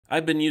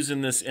I've been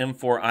using this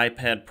M4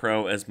 iPad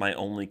Pro as my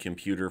only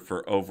computer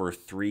for over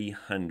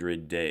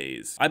 300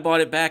 days. I bought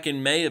it back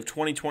in May of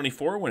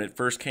 2024 when it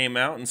first came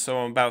out, and so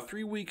I'm about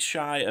 3 weeks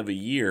shy of a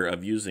year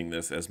of using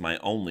this as my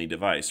only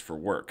device for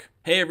work.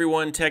 Hey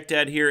everyone, Tech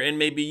Dad here, and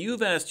maybe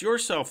you've asked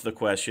yourself the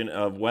question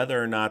of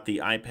whether or not the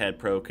iPad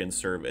Pro can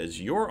serve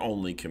as your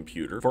only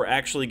computer for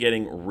actually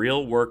getting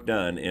real work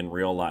done in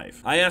real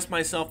life. I asked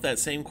myself that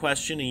same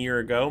question a year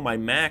ago. My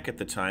Mac at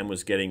the time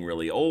was getting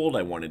really old.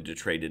 I wanted to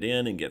trade it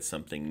in and get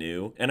something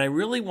new, and I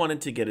really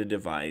wanted to get a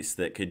device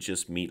that could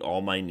just meet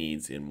all my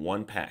needs in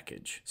one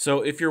package.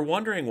 So if you're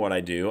wondering what I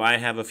do, I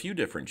have a few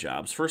different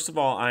jobs. First of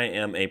all, I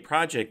am a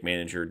project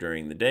manager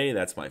during the day.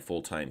 That's my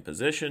full-time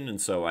position, and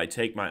so I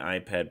take my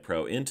iPad Pro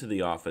into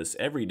the office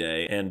every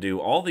day and do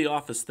all the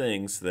office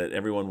things that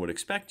everyone would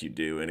expect you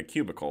do in a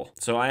cubicle.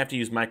 So I have to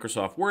use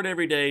Microsoft Word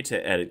every day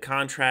to edit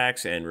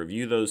contracts and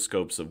review those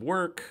scopes of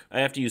work.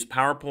 I have to use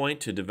PowerPoint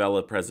to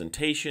develop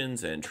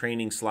presentations and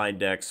training slide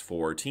decks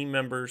for team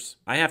members.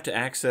 I have to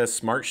access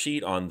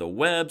Smartsheet on the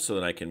web so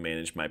that I can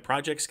manage my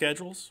project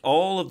schedules.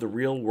 All of the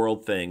real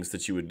world things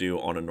that you would do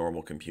on a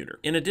normal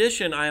computer. In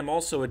addition, I am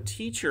also a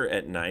teacher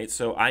at night,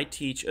 so I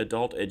teach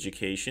adult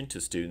education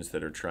to students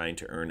that are trying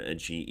to earn a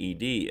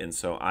GED, and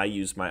so I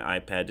use my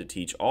iPad to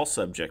teach all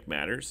subject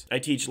matters. I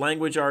teach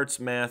language arts,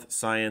 math,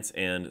 science,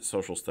 and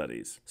social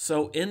studies.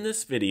 So in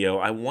this video,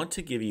 I want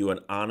to give you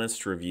an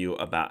honest review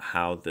about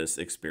how this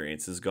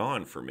experience has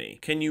gone for me.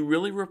 Can you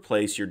really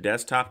replace your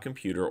desktop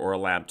computer or a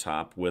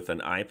laptop with an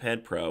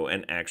iPad Pro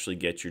and actually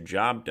get your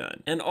job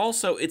done? And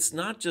also, it's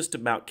not just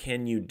about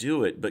can you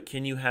do it, but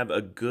can you have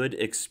a good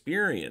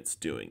experience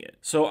doing it?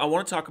 So I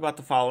want to talk about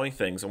the following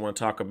things. I want to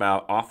talk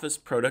about office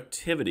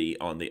productivity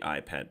on the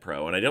iPad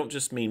Pro, and I don't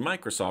just mean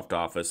Microsoft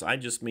Office, I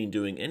just mean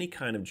doing any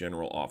kind of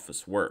general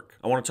office work.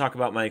 I want to talk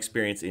about my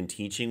experience in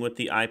teaching with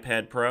the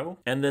iPad Pro,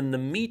 and then the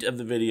meat of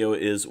the video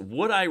is,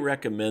 would I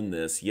recommend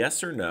this,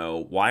 yes or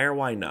no, why or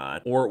why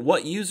not, or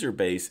what user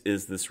base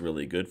is this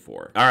really good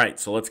for? All right,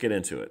 so let's get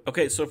into it.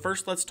 Okay, so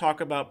first let's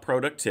talk about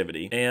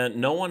productivity, and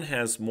no one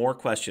has more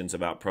questions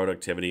about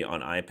productivity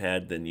on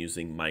iPad than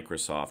using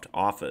Microsoft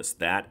Office.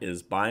 That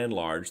is by and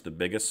large the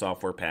biggest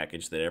software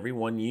package that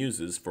everyone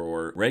uses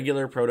for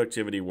regular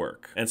productivity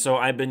work. And so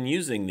I've been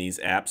using these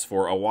apps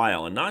for a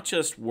while, and not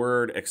just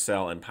Word,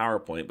 Excel, and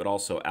PowerPoint, but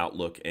also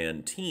Outlook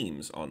and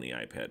Teams on the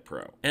iPad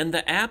Pro. And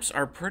the apps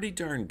are pretty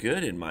darn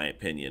good in my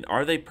opinion.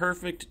 Are they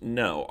perfect?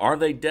 No. Are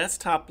they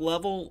desktop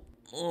level?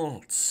 Oh,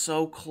 it's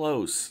so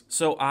close.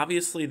 So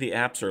obviously the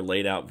apps are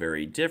laid out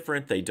very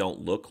different. They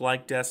don't look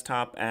like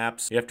desktop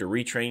apps. You have to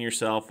retrain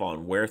yourself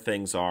on where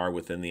things are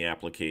within the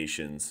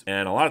applications.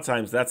 And a lot of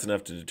times that's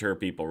enough to deter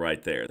people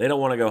right there. They don't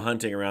want to go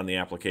hunting around the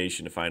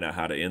application to find out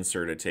how to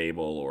insert a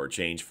table or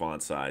change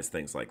font size,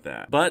 things like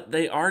that. But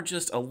they are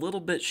just a little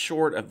bit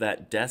short of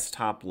that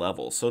desktop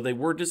level. So they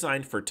were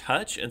designed for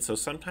touch, and so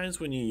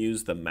sometimes when you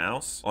use the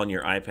mouse on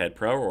your iPad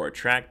Pro or a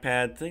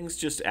trackpad, things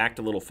just act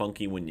a little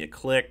funky when you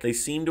click. They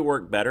seem to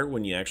work better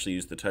when you actually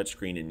use the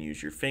touchscreen and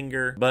use your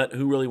finger, but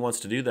who really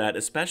wants to do that,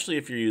 especially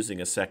if you're using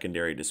a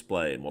secondary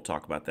display, and we'll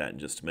talk about that in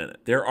just a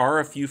minute. There are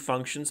a few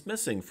functions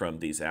missing from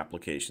these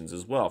applications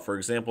as well. For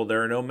example,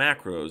 there are no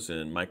macros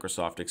in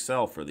Microsoft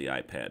Excel for the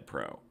iPad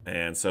Pro,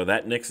 and so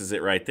that nixes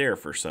it right there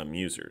for some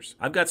users.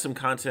 I've got some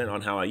content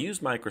on how I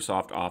use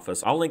Microsoft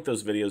Office. I'll link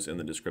those videos in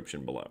the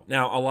description below.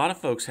 Now, a lot of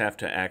folks have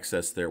to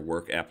access their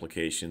work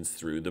applications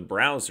through the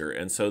browser,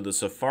 and so the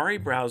Safari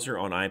browser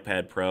on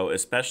iPad Pro,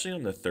 especially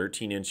on the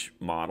 13-inch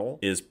model,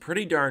 is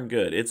pretty darn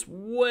good. It's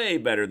way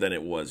better than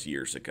it was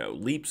years ago,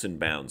 leaps and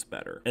bounds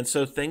better. And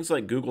so things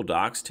like Google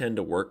Docs tend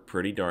to work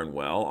pretty darn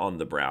well on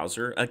the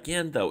browser.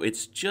 Again, though,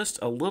 it's just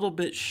a little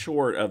bit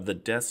short of the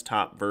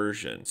desktop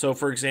version. So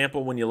for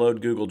example, when you load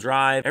Google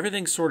Drive,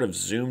 everything's sort of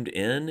zoomed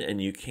in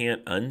and you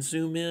can't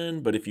unzoom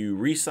in, but if you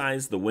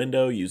resize the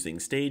window using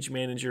Stage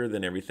Manager,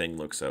 then everything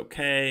looks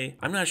okay.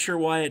 I'm not sure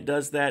why it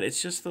does that.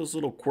 It's just those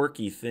little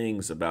quirky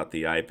things about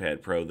the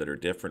iPad Pro that are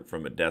different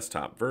from a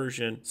desktop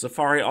version.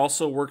 Safari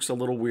also works a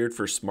little weird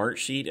for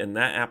Smartsheet, and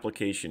that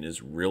application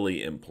is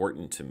really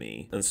important to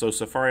me. And so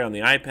Safari on the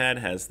iPad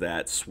has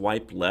that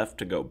swipe left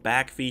to go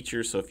back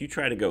feature, so if you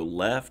try to go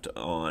left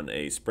on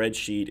a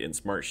spreadsheet in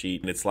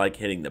Smartsheet, it's like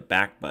hitting the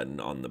back button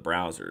on the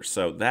browser.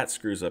 So that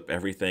screws up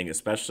everything,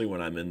 especially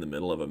when I'm in the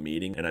middle of a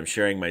meeting and I'm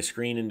sharing my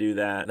screen and do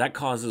that. That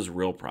causes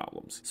real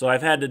problems. So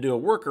I've had to do a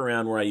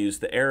workaround where I use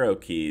the arrow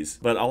keys,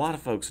 but a lot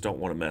of folks don't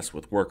want to mess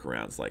with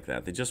workarounds like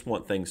that. They just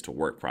want things to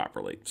work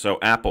properly. So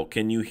Apple,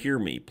 can you hear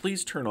me?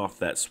 Please turn off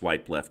that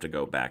swipe left to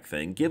go back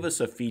thing. Give us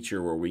a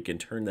feature where we can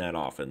turn that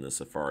off in the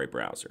Safari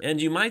browser. And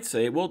you might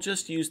say, well,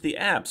 just use the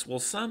apps. Well,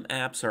 some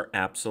apps are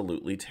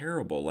absolutely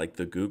terrible. Like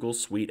the Google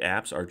Suite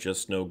apps are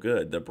just no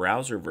good. The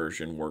browser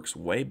version works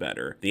way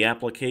better. The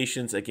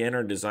applications, again,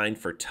 are designed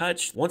for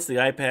touch. Once the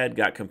iPad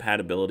got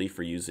compatibility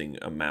for using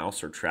a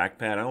mouse or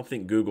trackpad, I don't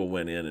think Google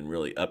went in and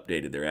really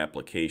updated their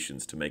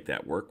applications to make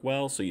that work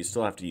well, so you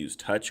still have to use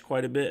touch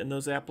quite a bit in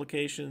those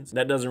applications.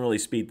 That doesn't really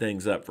speed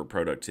things up for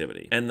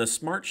productivity. And the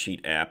Smartsheet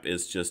Sheet app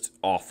is just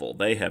awful.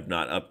 They have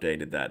not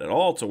updated that at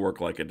all to work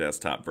like a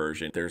desktop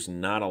version. There's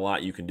not a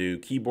lot you can do.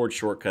 Keyboard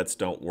shortcuts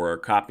don't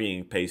work.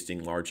 Copying and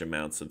pasting large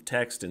amounts of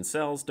text in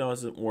cells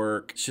doesn't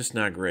work. It's just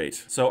not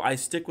great. So I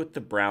stick with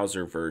the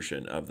browser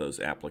version of those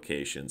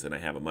applications and I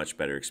have a much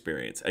better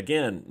experience.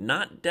 Again,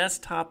 not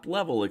desktop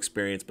level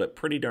experience, but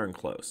pretty darn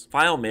close.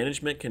 File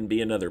management can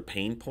be another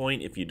pain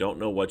point if you don't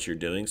know what you're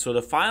doing. So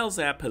the Files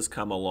app has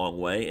come a long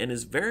way and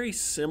is very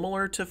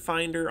similar to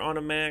Finder on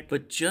a Mac,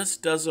 but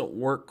just doesn't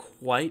work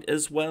quite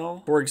as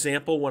well. For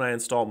example, when I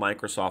install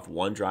Microsoft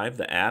OneDrive,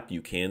 the app,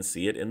 you can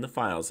see it in the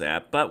Files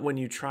app, but when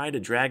you try to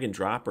drag and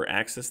drop or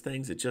access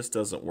things, it just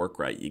doesn't work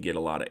right. You get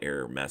a lot of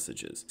error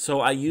messages.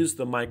 So I use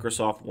the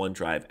Microsoft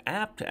OneDrive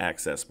app to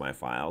access my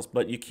files,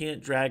 but you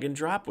can't drag and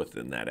drop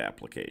within that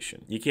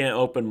application. You can't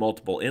open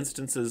multiple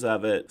instances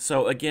of it.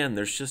 So again,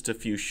 there's just a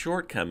few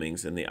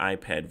shortcomings in the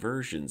iPad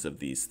versions of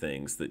these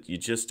things that you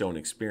just don't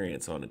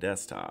experience on a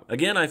desktop.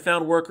 Again, I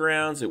found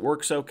workarounds. It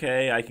works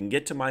okay. I can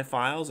get to my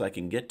files. I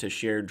can get to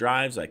shared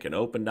drives. I can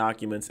open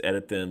documents,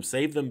 edit them,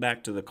 save them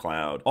back to the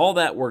cloud. All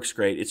that works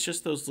great. It's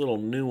just those little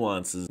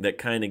nuances that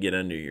kind of get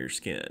under your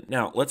skin.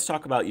 Now, let's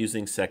talk about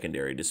using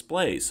secondary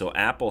displays. So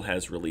Apple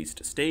has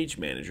released Stage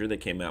Manager. They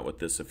came out with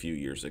this a few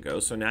years ago.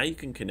 So now you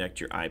can connect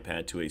your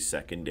iPad to a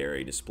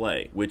secondary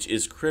display, which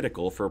is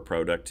critical for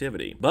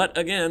productivity. But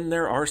again,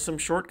 there are some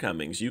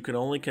shortcomings. You can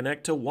only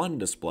connect to one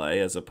display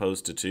as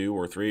opposed to 2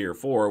 or 3 or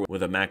 4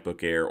 with a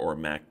MacBook Air or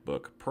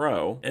MacBook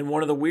Pro. And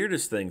one of the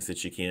weirdest things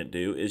that you can't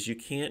do is you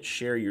can't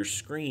share your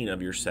screen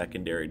of your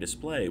secondary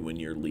display when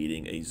you're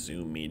leading a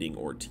Zoom meeting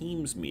or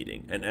Teams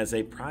meeting. And as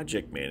a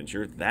project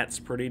manager, that's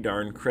pretty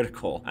darn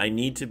critical. I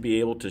need to be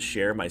able to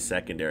share my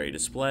secondary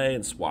display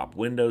and swap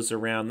windows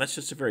around. That's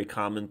just a very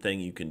common thing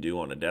you can do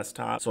on a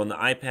desktop. So on the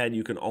iPad,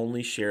 you can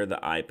only share the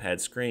iPad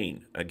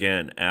screen.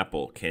 Again,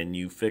 Apple, can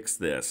you fix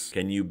this?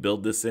 Can you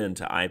build this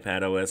into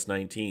iPadOS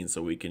 19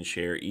 so we can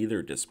share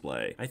either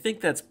display? I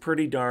think that's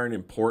pretty darn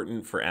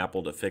important for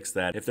Apple to fix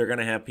that if they're going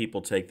to have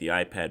people take the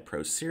iPad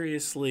Pro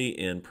seriously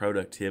in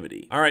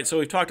productivity. All right, so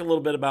we've talked a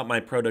little bit about my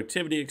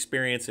productivity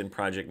experience in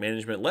project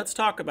management. Let's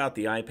talk about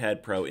the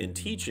iPad Pro in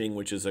teaching,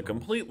 which is a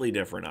completely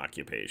different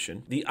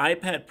occupation. The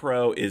iPad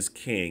Pro is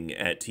king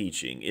at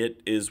teaching.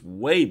 It is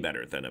way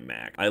better than a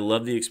Mac. I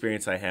love the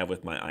experience I have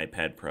with my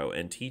iPad Pro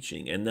and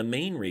teaching, and the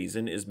main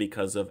reason is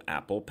because of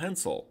Apple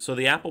Pencil. So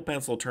the Apple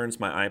Pencil turns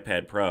my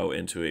iPad Pro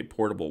into a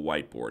portable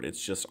whiteboard.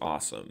 It's just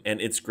awesome.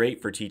 And it's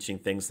great for teaching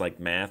things like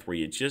math where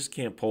you just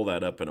can't pull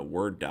that up in a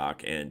Word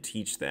doc and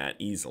teach that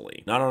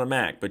easily. Not on a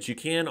Mac, but you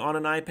can on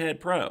an iPad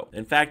Pro.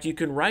 In fact, you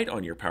can write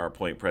on your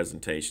PowerPoint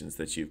presentations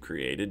that you've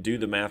created, do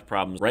the math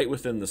problems right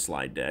within the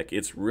slide deck.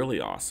 It's really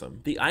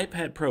awesome. The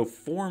iPad Pro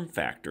form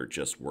factor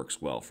just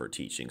works well for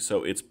teaching.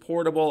 So it's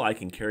portable. I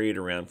can carry it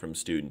around from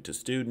student to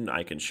student.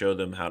 I can show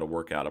them how to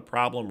work out a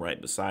problem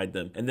right beside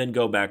them and then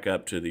go back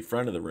up to the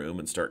front of the room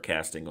and start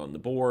casting on the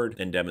board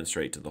and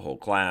demonstrate to the whole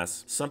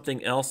class.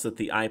 Something else that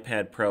the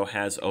iPad Pro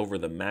has over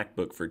the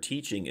MacBook for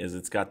teaching is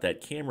it's got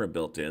that camera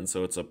built in,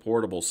 so it's a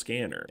portable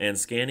scanner. And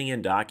scanning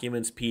in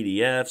documents,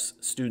 PDFs,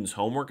 students'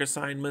 homework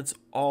assignments,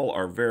 all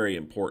are very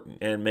important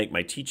and make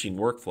my teaching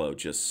workflow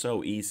just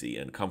so easy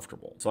and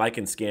comfortable. So I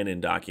can scan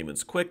in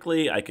documents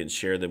quickly, I can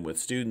share them with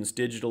students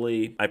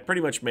digitally. I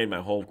pretty much made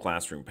my whole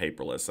classroom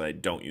paperless. I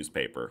don't use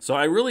paper. So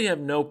I really have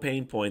no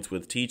pain points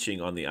with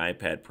teaching on the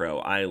iPad Pro.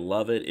 I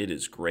love it. It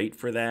is great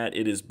for that.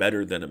 It is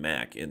better than a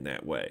Mac in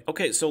that way.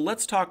 Okay, so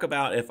let's talk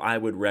about if I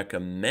would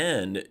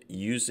recommend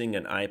using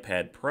an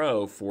iPad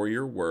Pro for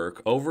your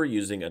work over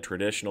using a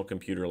traditional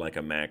computer like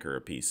a Mac or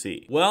a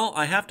PC. Well,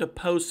 I have to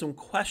pose some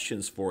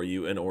questions for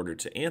you in order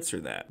to answer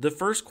that. The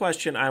first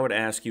question I would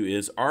ask you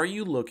is, are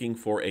you looking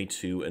for a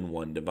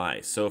 2-in-1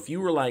 device? So if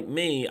you were like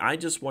me, I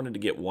just wanted to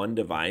get one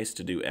device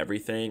to do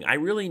everything. I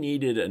really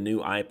needed a new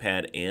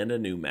iPad and a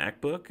new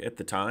MacBook at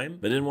the time,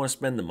 but didn't want to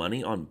spend the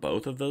money on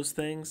both of those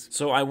things.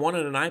 So I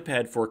wanted an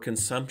iPad for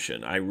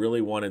consumption. I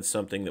really wanted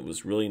something that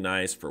was really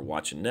nice for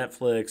watching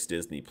Netflix,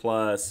 Disney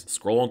Plus,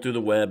 scrolling through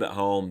the web at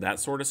home, that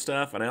sort of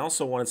stuff. And I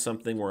also wanted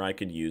something where I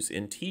could use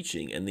in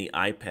teaching, and the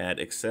iPad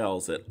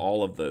excels at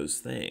all of those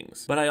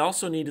things. But I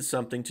also needed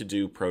something to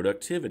do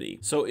productivity.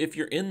 So if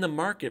you're in the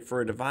market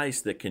for a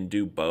device that can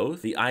do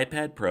both, the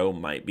iPad Pro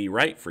might be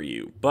right for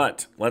you.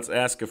 But let's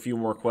ask a few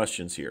more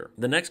questions here.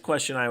 The next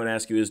question I would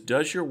ask you is,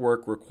 does your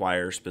work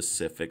require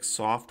specific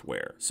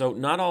software? So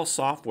not all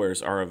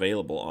softwares are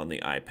available on the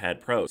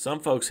iPad Pro. Some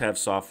folks have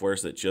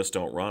softwares that just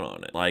don't run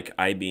on it, like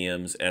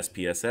IBM's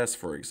SPSS,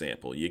 for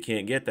example. You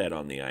can't get that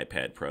on the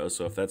iPad Pro,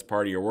 so if that's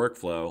part of your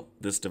workflow,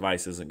 this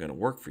device isn't going to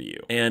work for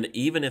you. And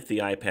even if the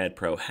iPad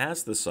Pro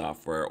has the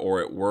software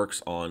or it works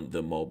works on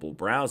the mobile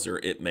browser,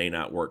 it may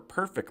not work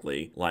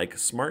perfectly like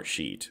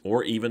Smartsheet,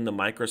 or even the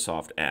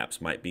Microsoft apps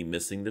might be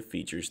missing the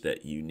features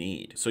that you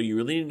need. So you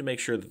really need to make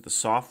sure that the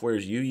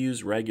softwares you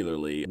use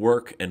regularly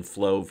work and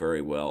flow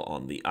very well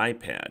on the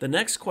iPad. The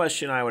next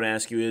question I would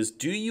ask you is,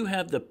 do you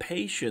have the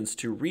patience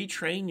to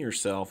retrain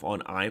yourself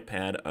on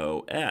iPad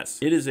OS?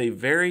 It is a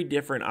very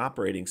different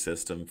operating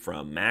system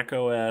from Mac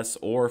OS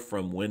or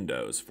from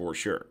Windows for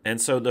sure. And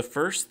so the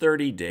first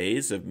 30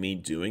 days of me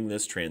doing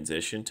this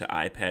transition to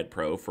iPad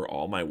Pro for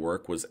all my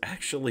work was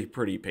actually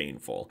pretty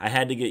painful. I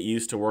had to get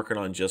used to working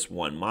on just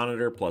one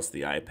monitor plus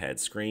the iPad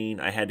screen.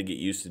 I had to get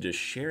used to just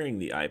sharing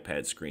the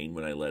iPad screen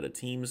when I led a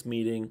Teams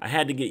meeting. I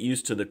had to get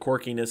used to the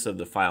quirkiness of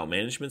the file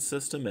management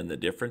system and the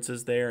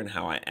differences there and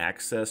how I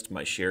accessed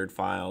my shared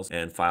files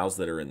and files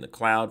that are in the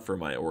cloud for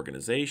my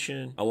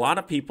organization. A lot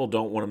of people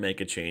don't want to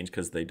make a change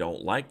because they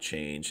don't like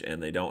change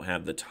and they don't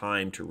have the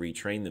time to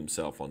retrain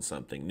themselves on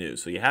something new.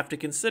 So you have to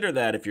consider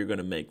that if you're going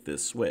to make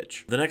this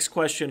switch. The next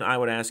question I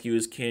would ask you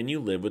is, can you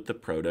live with the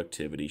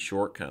productivity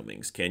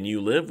shortcomings? Can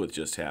you live with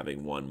just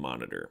having one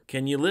monitor?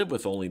 Can you live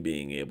with only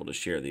being able to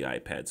share the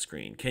iPad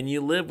screen? Can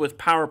you live with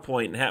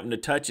PowerPoint and having to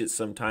touch it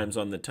sometimes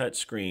on the touch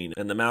screen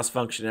and the mouse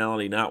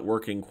functionality not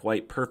working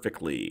quite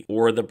perfectly,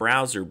 or the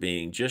browser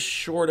being just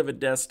short of a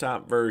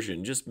desktop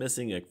version, just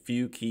missing a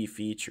few key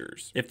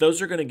features? If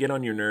those are going to get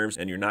on your nerves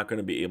and you're not going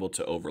to be able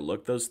to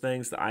overlook those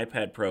things, the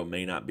iPad Pro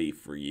may not be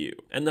for you.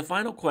 And the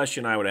final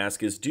question I would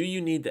ask is, do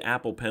you need the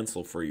Apple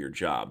Pencil for your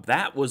job?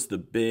 That was the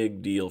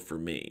big deal for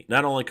me.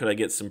 Not only could I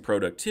get some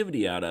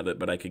productivity out of it,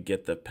 but I could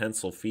get the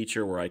pencil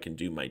feature where I can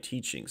do my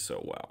teaching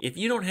so well. If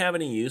you don't have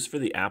any use for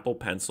the Apple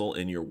Pencil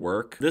in your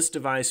work, this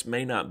device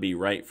may not be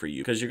right for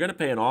you because you're going to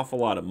pay an awful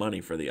lot of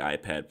money for the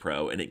iPad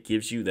Pro and it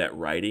gives you that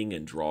writing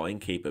and drawing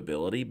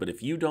capability. But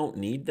if you don't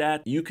need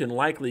that, you can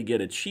likely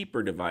get a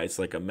cheaper device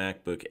like a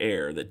MacBook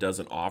Air that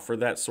doesn't offer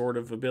that sort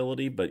of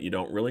ability, but you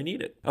don't really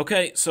need it.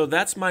 Okay, so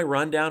that's my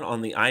rundown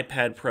on the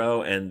iPad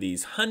Pro and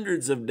these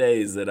hundreds of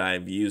days that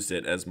I've used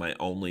it as my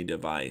only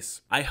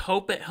device. I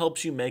hope it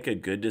helps you make a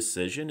good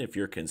decision if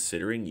you're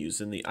considering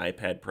using the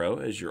iPad Pro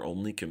as your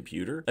only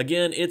computer.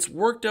 Again, it's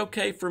worked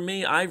okay for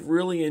me. I've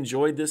really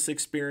enjoyed this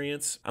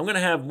experience. I'm going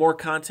to have more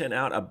content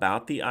out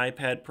about the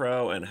iPad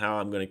Pro and how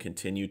I'm going to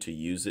continue to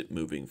use it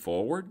moving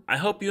forward. I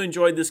hope you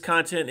enjoyed this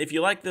content. If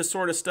you like this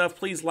sort of stuff,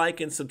 please like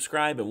and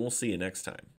subscribe, and we'll see you next time.